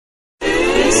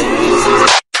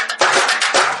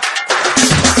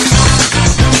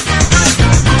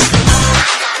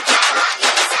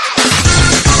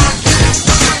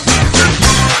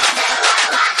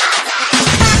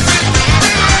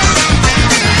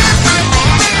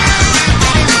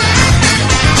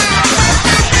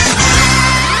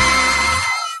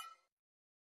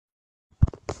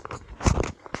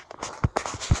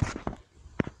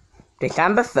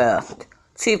December 1st,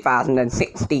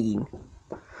 2016.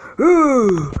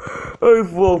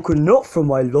 I've woken up from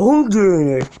my long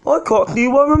journey. I can't see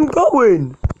where I'm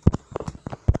going.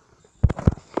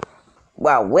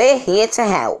 Well, we're here to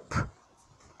help.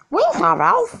 Where's our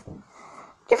Ralph?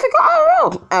 You forgot our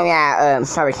role. Oh yeah,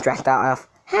 sorry, stressed out, Ralph.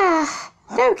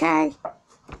 It's okay.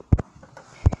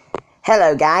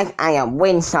 Hello guys, I am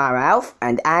Winstar Elf,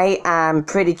 and I am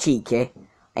pretty cheeky.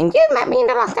 And you met me in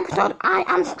the last episode, I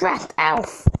am Stressed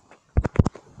Elf.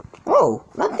 Oh,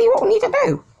 let's see what we need to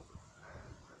do.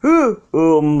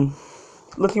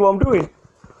 Let's see what I'm doing.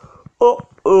 Oh,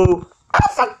 for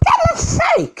goodness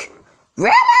sake!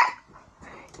 Really?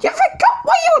 You forgot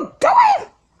what you were doing?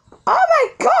 Oh my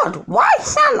god, why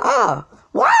Santa?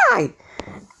 Why?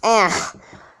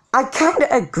 I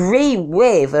kinda agree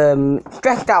with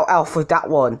Stressed Out Elf with that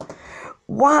one.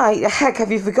 Why the heck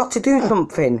have you forgot to do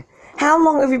something? How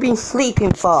long have you been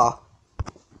sleeping for?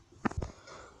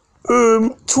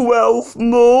 12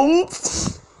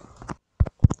 months.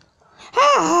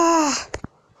 Oh,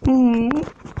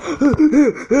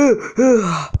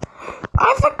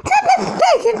 for goodness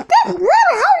sake, is that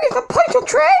really how you're supposed to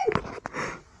train?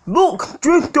 Look,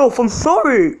 Drift Off, I'm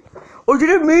sorry. I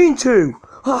didn't mean to.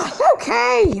 Oh, it's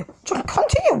okay. Just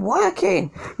continue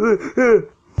working.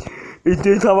 Is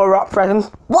this our wrap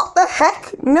present? What the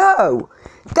heck? No.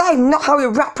 That is not how you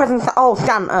wrap presents at all,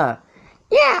 Santa.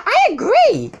 Yeah, I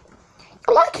agree.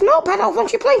 I like no better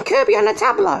once you play Kirby on a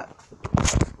tablet.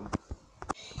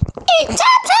 It's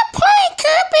time to play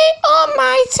Kirby on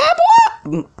my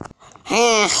tablet.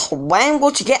 When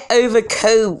would you get over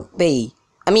Kirby?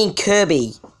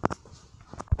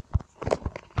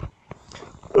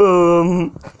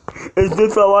 Is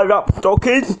this how I wrap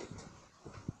stockings?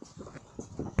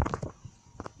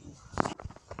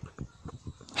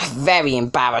 Very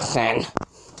embarrassing.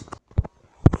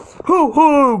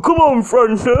 Ho, come on,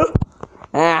 Francis.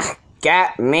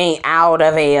 Get me out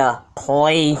of here.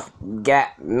 Please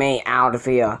get me out of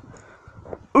here.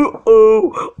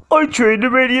 I trained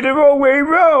already the wrong way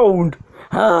round.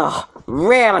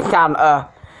 Really, Santa?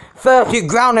 First you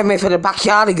grounded me for the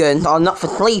backyardigans, or not for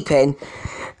sleeping,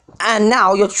 and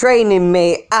now you're training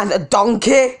me as a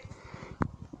donkey?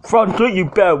 Francis, you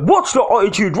better watch your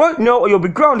attitude right now or you'll be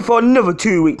grounded for another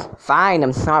 2 weeks. Fine,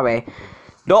 I'm sorry.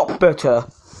 Not better.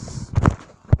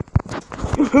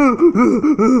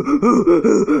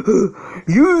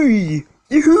 Yee!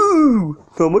 Yoo-hoo!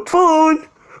 So much fun!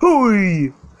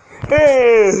 Hoi!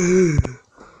 Hey!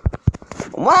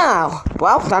 Wow!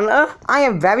 Well, Santa, I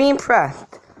am very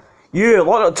impressed. Yeah,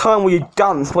 like that time when you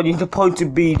dance when you're supposed to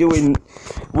be doing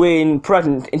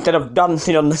present instead of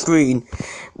dancing on the screen.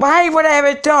 Why would I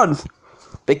ever dance?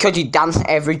 Because you dance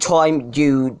every time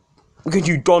you are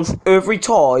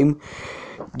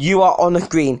on the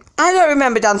screen. I don't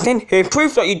remember dancing. Here's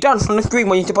proof that you danced on the screen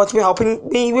when you're supposed to be helping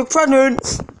me with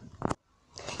presents.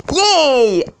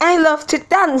 Yay! I love to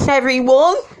dance,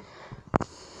 everyone.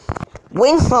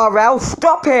 Winstar,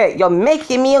 stop it! You're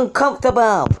making me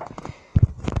uncomfortable.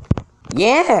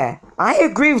 Yeah, I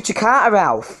agree with Jakarta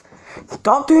Ralph.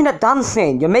 Stop doing that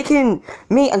dancing. You're making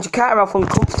me and Jakarta Ralph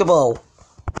uncomfortable.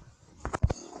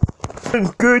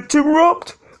 And good to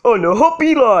interrupt on a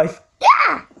happy life.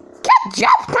 Yeah, good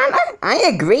job, Santa. I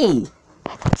agree.